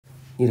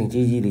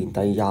2022年第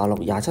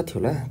26、27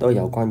條咧，都係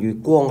有關於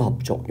光合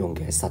作用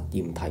嘅實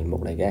驗題目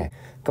嚟嘅。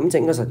咁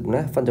整個實驗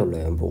咧分咗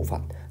兩部分。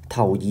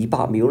頭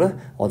200秒咧，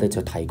我哋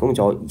就提供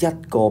咗1%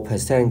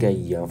 嘅二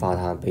氧化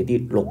碳俾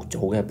啲綠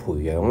組嘅培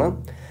養啦。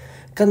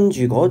跟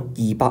住嗰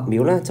200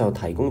秒咧，就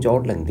提供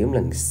咗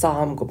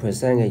0.03%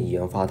 嘅二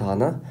氧化碳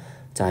啦，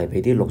就係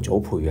俾啲綠組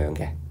培養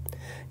嘅。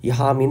而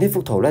下面呢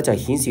幅圖咧就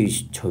顯示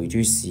隨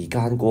住時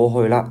間過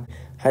去啦，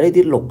喺呢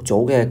啲綠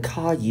組嘅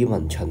卡爾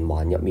文循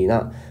環入面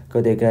啦，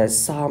佢哋嘅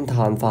三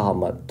碳化合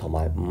物同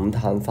埋五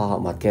碳化合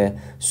物嘅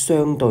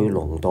相對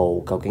濃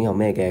度究竟有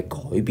咩嘅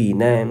改變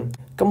呢？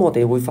咁我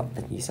哋會發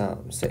1、2、3、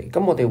4，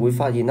咁我哋會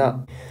發現啦，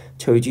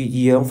隨住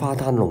二氧化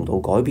碳濃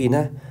度改變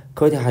咧，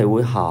佢哋係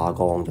會下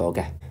降咗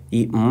嘅。而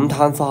五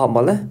碳化合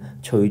物咧，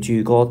隨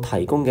住個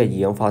提供嘅二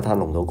氧化碳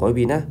濃度改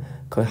變咧，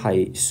佢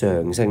係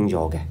上升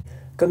咗嘅。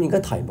咁而家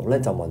題目咧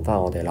就問翻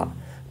我哋啦，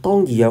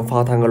當二氧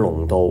化碳嘅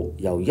濃度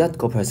由1%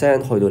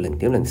 去到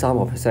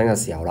0.03% 嘅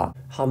時候啦，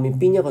下面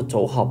邊一個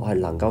組合係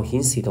能夠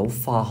顯示到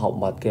化合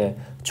物嘅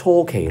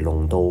初期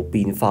濃度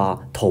變化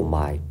同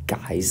埋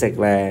解釋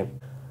呢？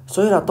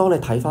所以啦，當你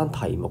睇翻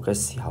題目嘅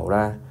時候咧，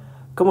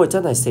咁佢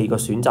真係4個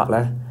選擇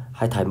咧，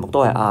係題目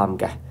都係啱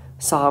嘅。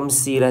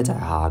3C 咧就係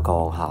下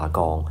降下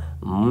降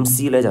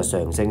，5C 咧就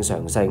上升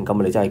上升。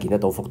咁你真係見得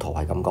到幅圖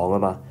係咁講啊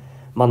嘛？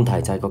問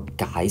題就係個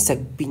解釋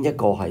邊一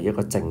個係一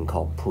個正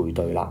確配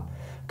對啦。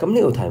咁呢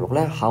條題目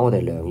咧考我哋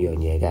兩樣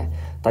嘢嘅。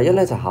第一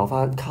咧就考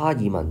翻卡爾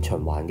文循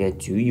環嘅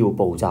主要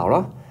步驟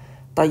啦。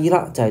第二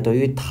啦就係對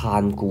於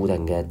碳固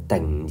定嘅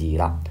定義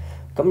啦。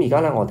咁而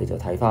家咧我哋就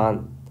睇翻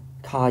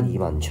卡爾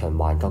文循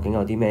環究竟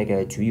有啲咩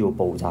嘅主要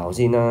步驟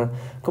先啦。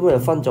咁佢就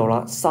分咗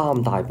啦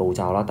3大步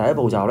驟啦。第一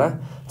步驟咧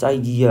就係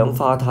二氧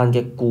化碳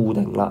嘅固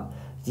定啦。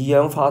二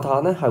氧化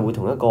碳咧係會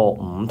同一個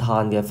五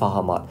碳嘅化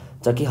合物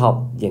就結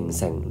合形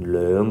成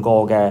兩個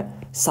嘅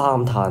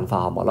三碳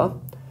化合物啦。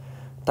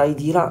第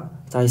二啦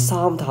就係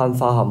三碳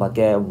化合物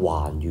嘅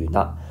還原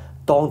啦。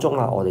當中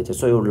啦我哋就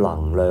需要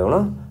能量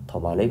啦，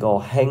同埋呢個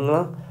氫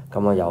啦。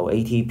咁啊由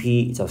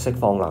ATP 就釋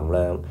放能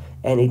量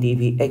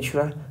 ，NADPH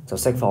咧就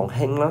釋放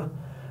氫啦，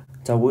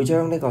就會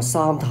將呢個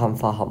三碳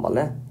化合物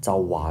咧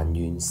就還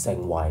原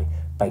成為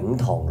丙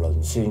糖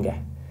磷酸嘅。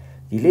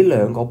而呢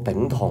兩個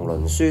丙糖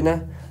磷酸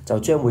咧就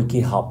將會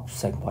結合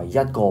成為一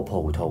個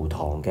葡萄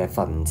糖嘅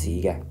分子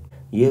嘅。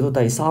而去到第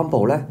3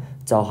步咧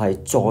就係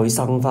再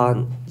生翻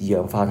二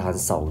氧化碳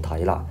受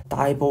體啦。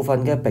大部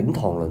分嘅丙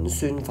糖磷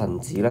酸分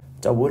子咧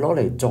就會攞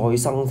嚟再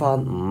生翻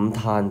五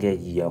碳嘅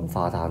二氧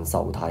化碳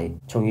受體，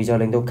從而就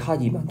令到卡爾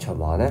文循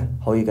環咧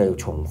可以繼續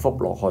重複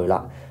落去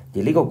啦。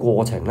而呢個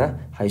過程咧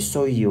係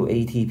需要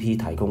ATP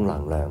提供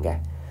能量嘅。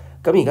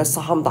咁而家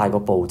3大個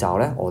步驟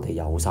咧，我哋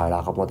有晒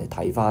啦。咁我哋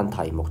睇翻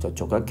題目就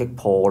逐一擊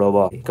破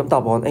咯喎。咁答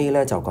案 A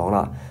咧就講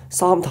啦，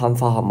三碳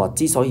化合物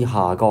之所以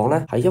下降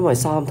咧，係因為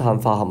三碳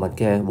化合物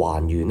嘅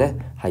還原咧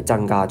係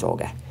增加咗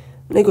嘅。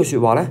呢句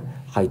説話咧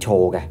係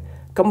錯嘅。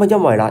咁啊，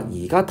因為啦，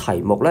而家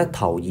題目咧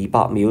頭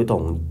200秒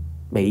同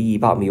尾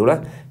200秒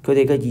咧，佢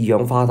哋嘅二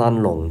氧化碳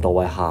濃度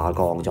係下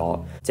降咗。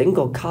整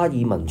個卡爾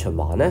文循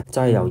環咧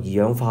就係由二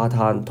氧化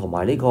碳同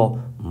埋呢個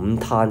五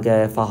碳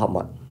嘅化合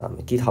物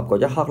結合嗰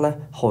一刻咧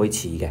開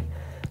始嘅。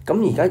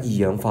咁而家二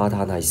氧化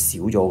碳係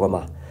少咗噶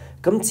嘛，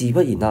咁自不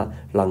然啦，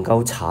能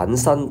夠產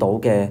生到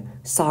嘅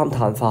三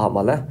碳化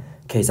合物咧，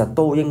其實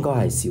都應該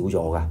係少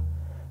咗噶。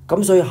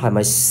咁所以係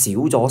咪少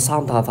咗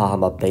三碳化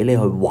合物俾你去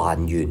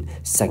還原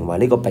成為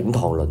呢個丙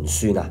糖磷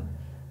酸啊？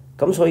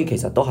咁所以其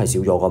實都係少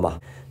咗噶嘛。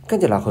跟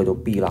住啦，去到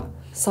B 啦，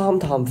三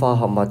碳化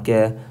合物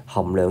嘅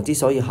含量之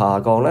所以下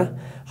降咧，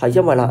係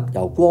因為啦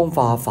由光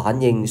化反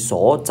應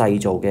所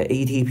製造嘅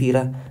ATP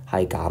咧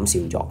係減少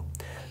咗。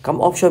咁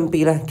Option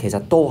B 咧其實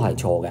都係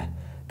錯嘅。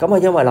咁啊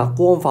因為啦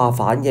光化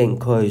反應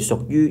佢係屬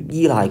於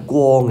依賴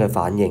光嘅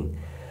反應，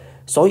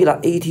所以啦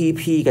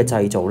ATP 嘅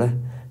製造咧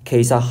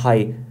其實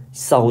係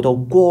受到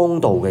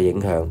光度嘅影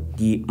響，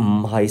而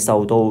唔係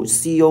受到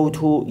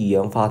CO2 二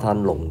氧化碳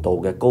濃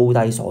度嘅高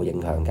低所影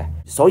響嘅。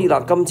所以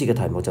啦，今次嘅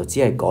題目就只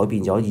係改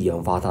變咗二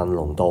氧化碳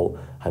濃度，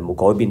係冇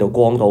改變到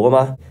光度噶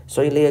嘛。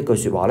所以呢一句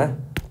説話咧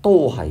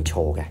都係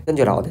錯嘅。跟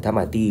住啦，我哋睇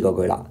埋 D 嗰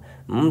句啦。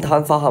五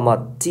碳化合物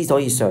之所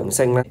以上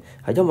升咧，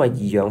係因為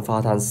二氧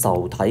化碳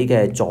受體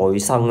嘅再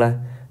生咧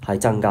係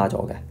增加咗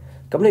嘅。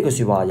咁呢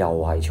句説話又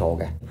係錯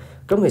嘅。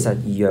咁其實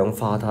二氧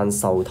化碳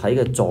受體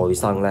嘅再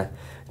生咧，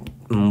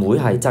唔會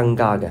係增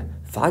加嘅，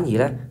反而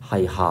咧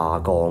係下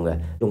降嘅。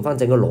用翻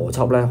整個邏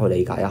輯咧去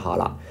理解一下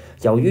啦。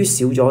由於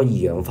少咗二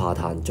氧化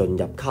碳進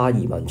入卡爾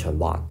文循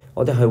環，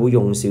我哋係會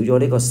用少咗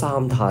呢個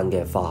三碳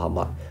嘅化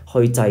合物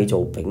去製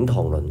造丙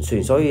糖磷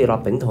酸，所以啦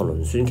丙糖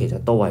磷酸其實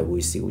都係會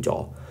少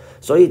咗，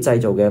所以製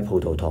造嘅葡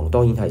萄糖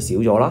當然係少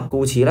咗啦。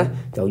故此咧，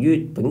由於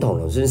丙糖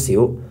磷酸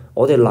少，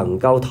我哋能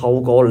夠透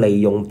過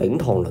利用丙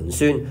糖磷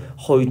酸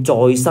去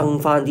再生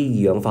翻啲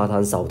二氧化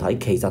碳受體，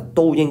其實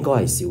都應該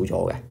係少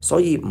咗嘅。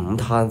所以五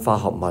碳化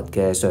合物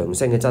嘅上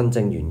升嘅真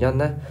正原因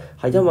咧，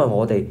係因為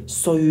我哋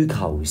需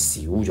求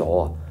少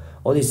咗啊！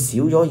我哋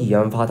少咗二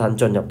氧化碳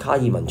進入卡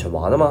爾文循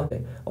環啊嘛，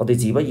我哋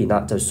自不然啦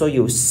就需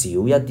要少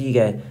一啲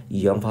嘅二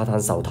氧化碳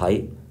受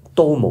體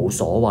都冇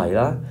所謂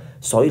啦。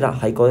所以啦，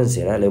喺嗰陣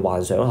時咧，你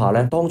幻想下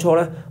咧，當初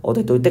咧我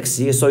哋對的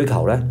士嘅需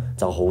求咧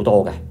就好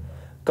多嘅。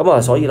咁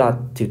啊，所以啦，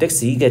條的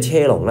士嘅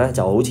車龍咧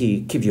就好似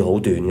keep 住好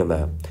短咁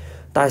樣。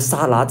但係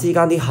剎那之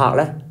間啲客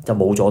咧就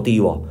冇咗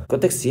啲喎。個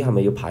的士係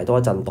咪要排多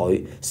一陣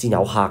隊先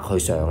有客去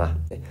上啊？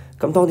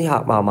咁當啲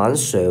客慢慢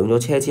上咗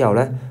車之後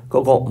咧，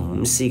嗰個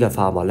5C 嘅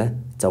化物咧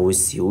就會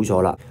少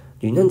咗啦。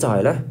原因就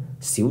係咧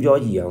少咗二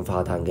氧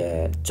化碳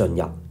嘅進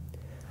入，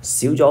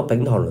少咗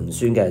丙糖磷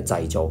酸嘅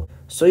製造，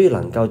所以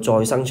能夠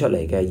再生出嚟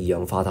嘅二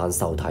氧化碳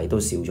受體都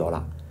少咗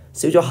啦。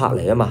少咗客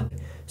嚟啊嘛，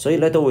所以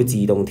咧都會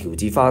自動調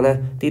節翻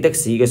咧啲的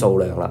士嘅數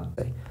量啦。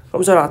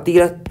咁所以啦 D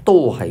咧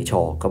都係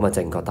錯，咁啊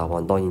正確答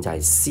案當然就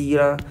係 C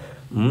啦。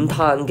五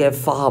碳嘅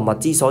化合物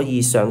之所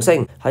以上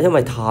升，係因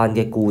為碳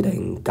嘅固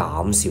定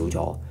減少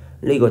咗。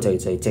呢個就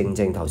正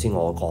正頭先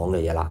我講嘅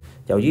嘢啦。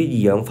由於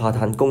二氧化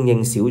碳供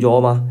應少咗啊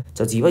嘛，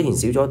就自不然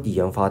少咗二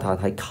氧化碳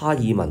喺卡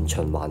爾文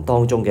循環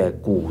當中嘅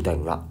固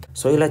定啦，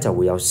所以咧就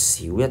會有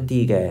少一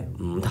啲嘅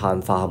五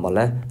碳化合物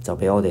咧就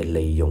俾我哋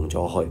利用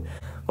咗去。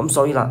咁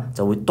所以啦，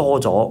就會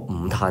多咗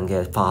五碳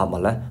嘅化合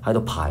物咧喺度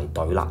排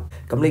隊啦。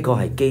咁呢個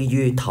係基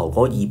於頭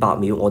嗰200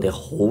秒我哋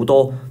好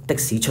多的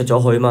士出咗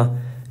去啊嘛，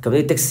咁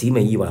啲的士咪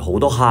以為好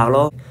多客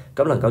咯，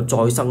咁能夠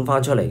再生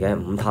翻出嚟嘅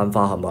五碳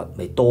化合物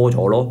咪多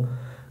咗咯。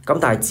咁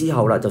但係之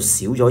後啦就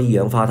少咗二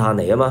氧化碳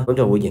嚟啊嘛，咁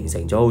就會形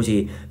成咗好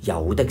似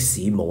有的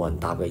士冇人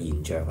搭嘅現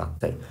象啦。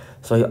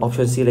所以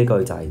Option C 呢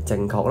句就係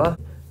正確啦。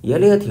而喺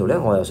呢一條咧，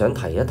我又想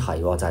提一提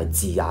喎，就係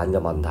字眼嘅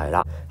問題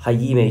啦，係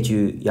意味住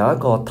有一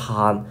個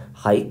碳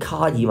喺卡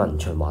爾文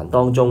循環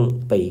當中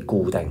被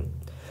固定，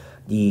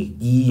而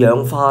二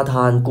氧化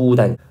碳固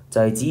定就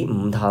係指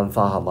五碳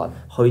化合物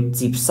去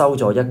接收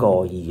咗一個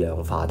二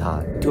氧化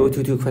碳。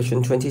2022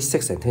 question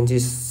 26 and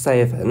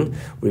 27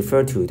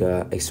 refer to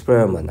the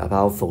experiment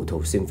about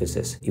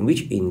photosynthesis, in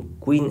which in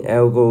green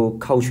algal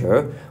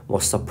culture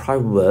was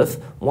supplied with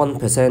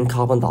 1%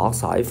 carbon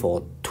dioxide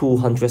for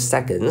 200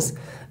 seconds,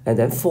 and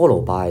then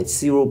followed by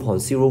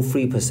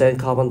 0.03%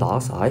 carbon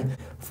dioxide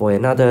for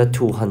another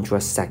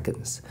 200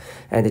 seconds.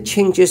 And the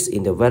changes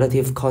in the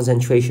relative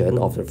concentration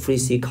of the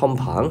 3C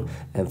compound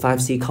and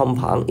 5C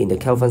compound in the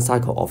Calvin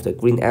cycle of the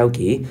green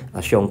algae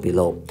are shown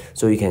below.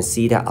 So you can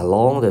see that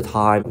along the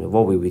time,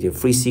 what will be the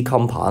 3C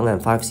compound and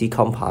 5C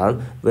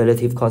compound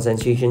relative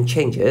concentration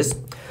changes.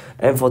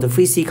 And for the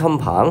 3C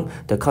compound,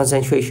 the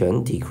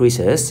concentration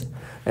decreases.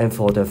 And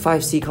for the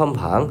 5C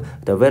compound,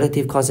 the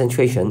relative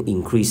concentration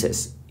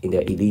increases in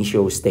the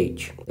initial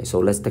stage. So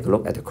let's take a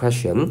look at the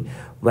question.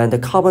 When the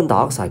carbon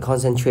dioxide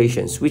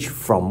concentration switched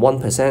from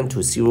 1% to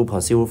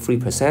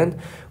 0.03%,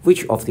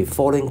 which of the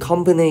following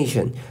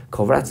combination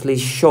correctly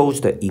shows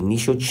the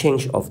initial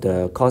change of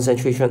the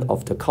concentration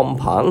of the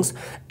compounds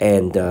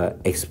and the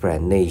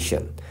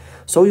explanation?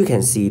 So you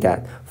can see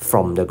that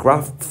from the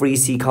graph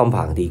 3C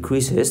compound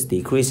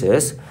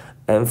decreases,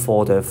 and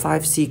for the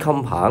 5C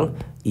compound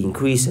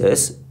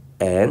increases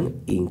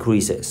and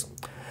increases.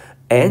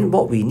 And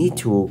what we need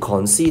to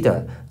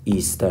consider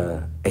is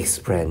the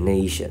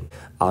explanation.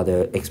 Are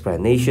the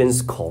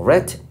explanations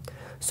correct?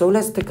 So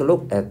let's take a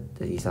look at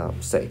the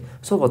example.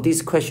 So for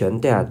this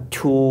question, there are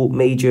two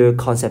major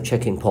concept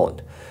checking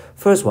points.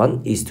 First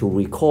one is to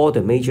recall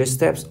the major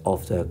steps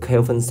of the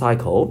Calvin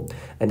cycle,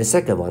 and the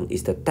second one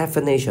is the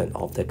definition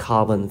of the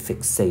carbon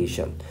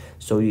fixation.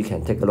 So you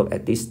can take a look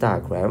at this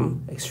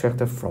diagram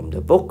extracted from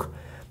the book.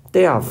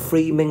 There are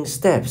three main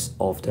steps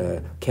of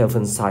the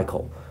Calvin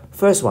cycle.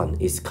 First one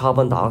is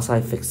carbon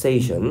dioxide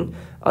fixation.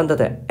 Under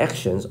the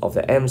actions of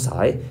the M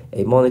side,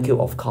 a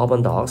molecule of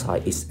carbon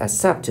dioxide is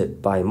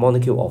accepted by a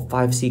molecule of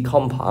 5C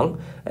compound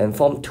and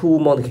form two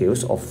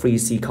molecules of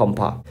 3C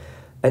compound.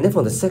 And then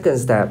for the second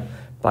step,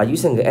 by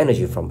using the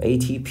energy from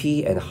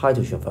ATP and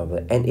hydrogen from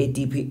the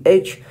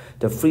NADPH,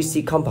 the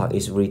 3C compound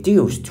is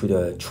reduced to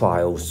the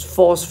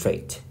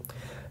triphosphate.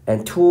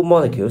 And two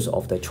molecules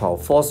of the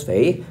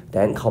triphosphate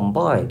then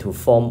combine to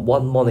form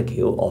one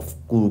molecule of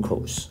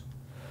glucose.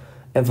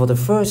 And for the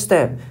first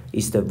step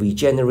is the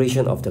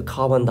regeneration of the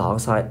carbon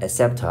dioxide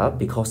acceptor,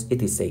 because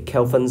it is a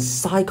Calvin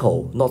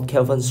cycle, not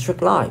Calvin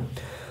straight line.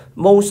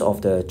 Most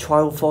of the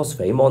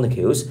triphosphate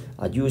molecules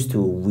are used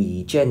to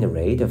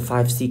regenerate the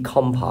 5C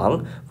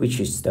compound, which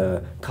is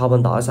the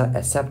carbon dioxide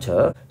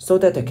acceptor, so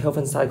that the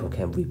Calvin cycle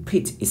can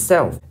repeat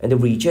itself. And the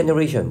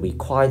regeneration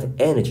requires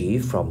energy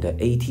from the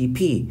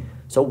ATP.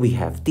 So we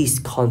have this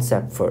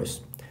concept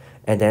first.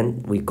 And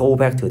then we go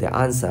back to the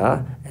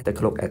answer and take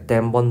a look at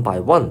them one by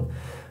one.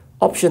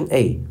 Option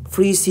A,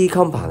 3C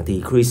compound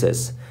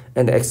decreases,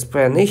 and the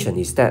explanation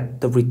is that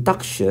the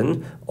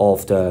reduction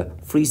of the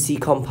 3C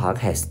compound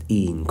has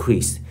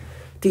increased.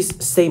 This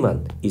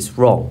statement is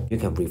wrong. You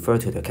can refer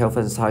to the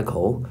Calvin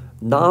cycle.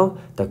 Now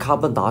the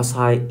carbon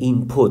dioxide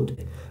input,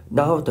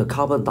 now the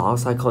carbon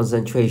dioxide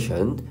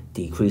concentration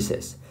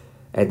decreases,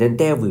 and then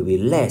there will be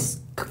less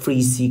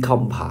 3C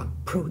compound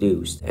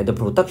produced, and the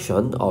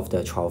production of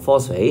the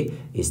triphosphate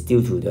is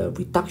due to the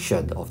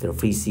reduction of the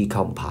 3C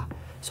compound.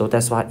 So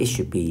that's why it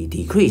should be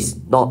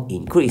decreased, not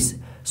increased.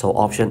 So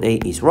option A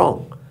is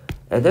wrong.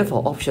 And then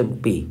for option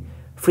B,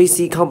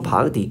 3C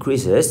compound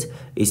decreases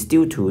is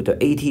due to the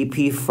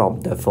ATP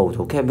from the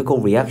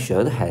photochemical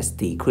reaction has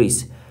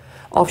decreased.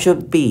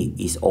 Option B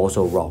is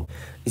also wrong.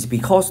 It's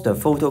because the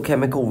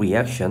photochemical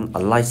reaction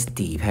are light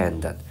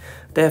dependent.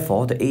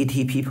 Therefore, the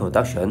ATP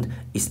production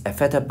is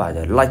affected by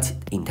the light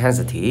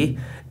intensity,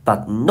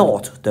 but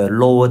not the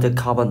lowered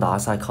carbon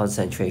dioxide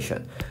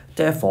concentration.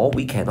 Therefore,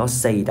 we cannot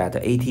say that the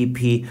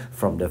ATP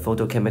from the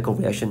photochemical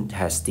reaction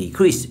has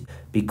decreased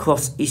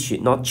because it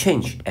should not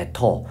change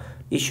at all.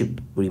 It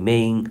should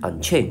remain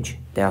unchanged.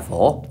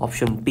 Therefore,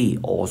 option B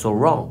also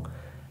wrong.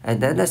 And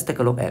then let's take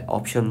a look at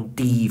option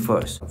D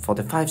first. For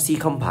the 5C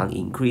compound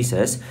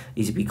increases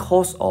is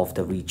because of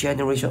the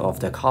regeneration of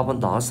the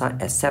carbon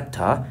dioxide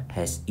acceptor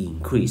has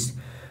increased.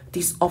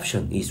 This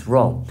option is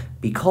wrong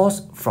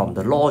because from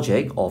the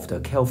logic of the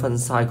Calvin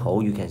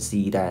cycle, you can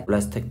see that.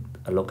 Let's take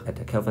a look at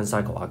the Calvin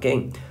cycle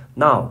again.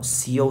 Now,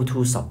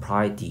 CO2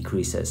 supply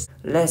decreases.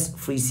 Less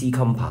 3C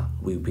compound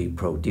will be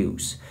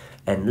produced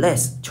and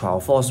less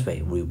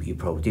 12-phosphate will be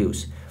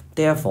produced.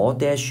 Therefore,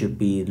 there should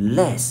be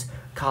less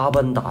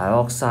carbon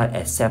dioxide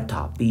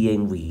acceptor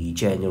being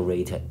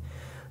regenerated.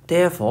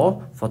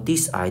 Therefore, for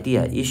this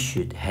idea, it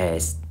should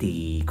has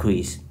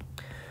decreased.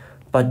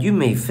 But you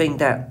may think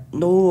that,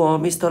 no,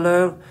 Mr.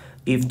 Leung,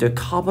 if the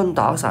carbon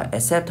dioxide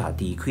acceptor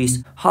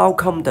decrease, how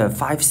come the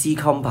 5C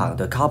compound,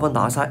 the carbon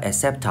dioxide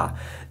acceptor,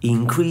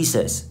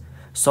 increases?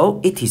 So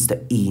it is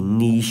the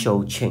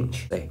initial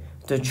change.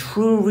 The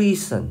true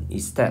reason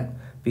is that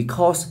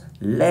because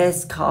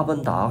less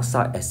carbon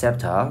dioxide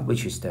acceptor,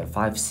 which is the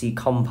 5C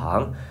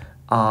compound,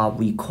 are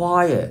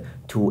required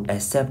to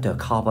accept the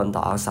carbon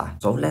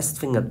dioxide. So let's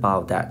think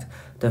about that.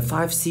 The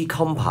 5C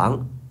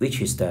compound,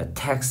 which is the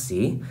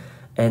taxi,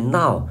 and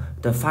now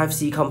the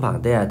 5C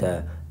compound, they are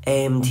the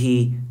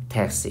empty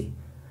taxi.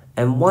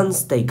 And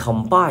once they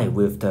combine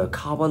with the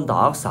carbon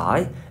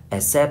dioxide,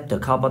 accept the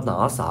carbon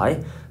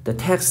dioxide, the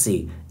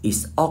taxi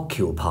is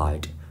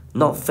occupied,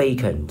 not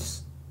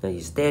vacant.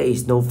 There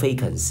is no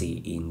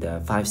vacancy in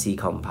the 5C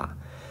compound.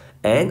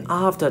 And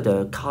after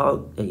the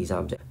carbon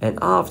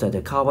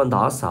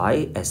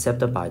dioxide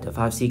accepted by the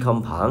 5C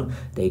compound,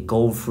 they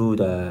go through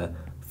the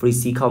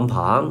 3C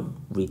compound,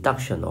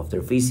 reduction of the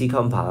 3C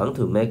compound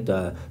to make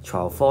the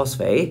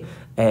 12-phosphate,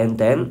 and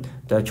then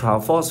the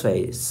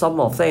 12-phosphate, some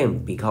of them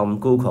become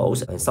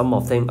glucose and some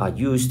of them are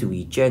used to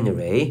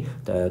regenerate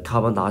the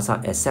carbon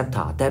dioxide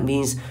acceptor. That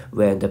means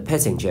when the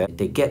passenger,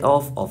 they get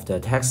off of the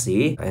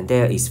taxi and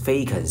there is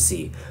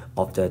vacancy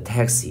of the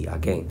taxi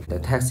again. The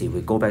taxi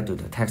will go back to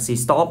the taxi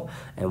stop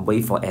and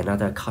wait for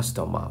another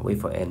customer, wait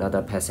for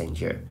another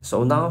passenger.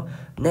 So now,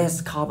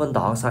 less carbon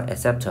dioxide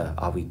acceptor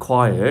are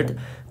required.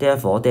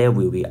 Therefore, there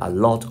will be a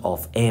lot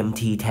of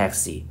empty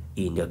taxi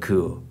in the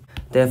queue.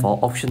 Therefore,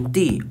 option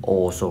D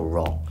also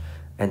wrong.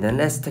 And then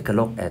let's take a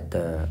look at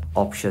the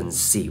option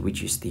C,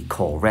 which is the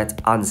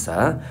correct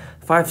answer.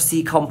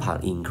 5C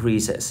compound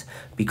increases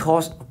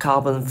because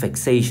carbon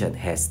fixation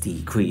has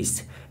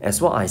decreased.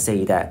 As what I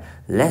say that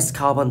less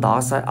carbon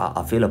dioxide are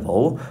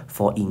available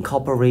for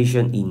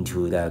incorporation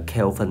into the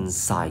Calvin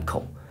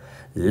cycle.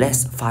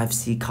 Less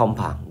 5C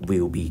compound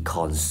will be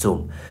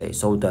consumed.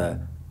 So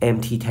the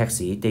empty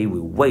taxi, they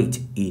will wait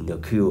in the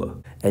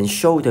queue and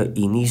show the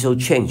initial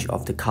change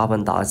of the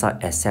carbon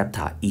dioxide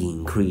acceptor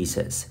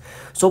increases.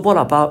 So what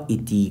about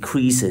it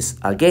decreases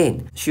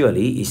again?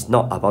 Surely it's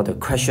not about the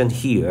question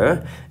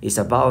here. It's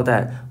about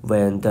that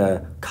when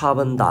the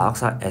carbon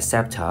dioxide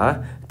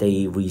acceptor,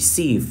 they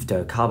receive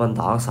the carbon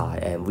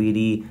dioxide and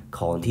really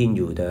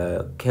continue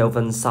the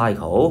Calvin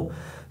cycle.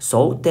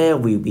 So there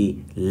will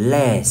be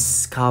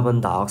less carbon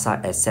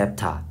dioxide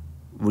acceptor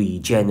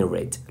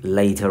regenerate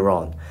later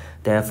on.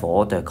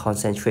 Therefore, the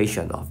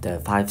concentration of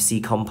the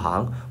 5C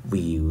compound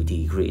will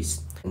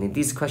decrease. And in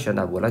this question,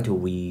 I would like to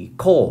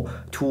recall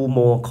two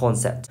more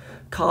concepts.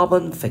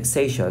 Carbon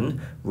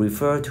fixation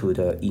refers to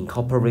the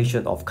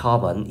incorporation of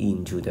carbon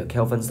into the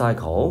Calvin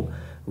cycle,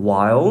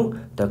 while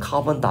the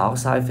carbon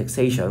dioxide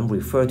fixation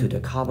refers to the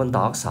carbon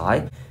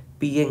dioxide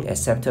being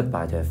accepted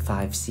by the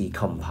 5C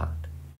compound.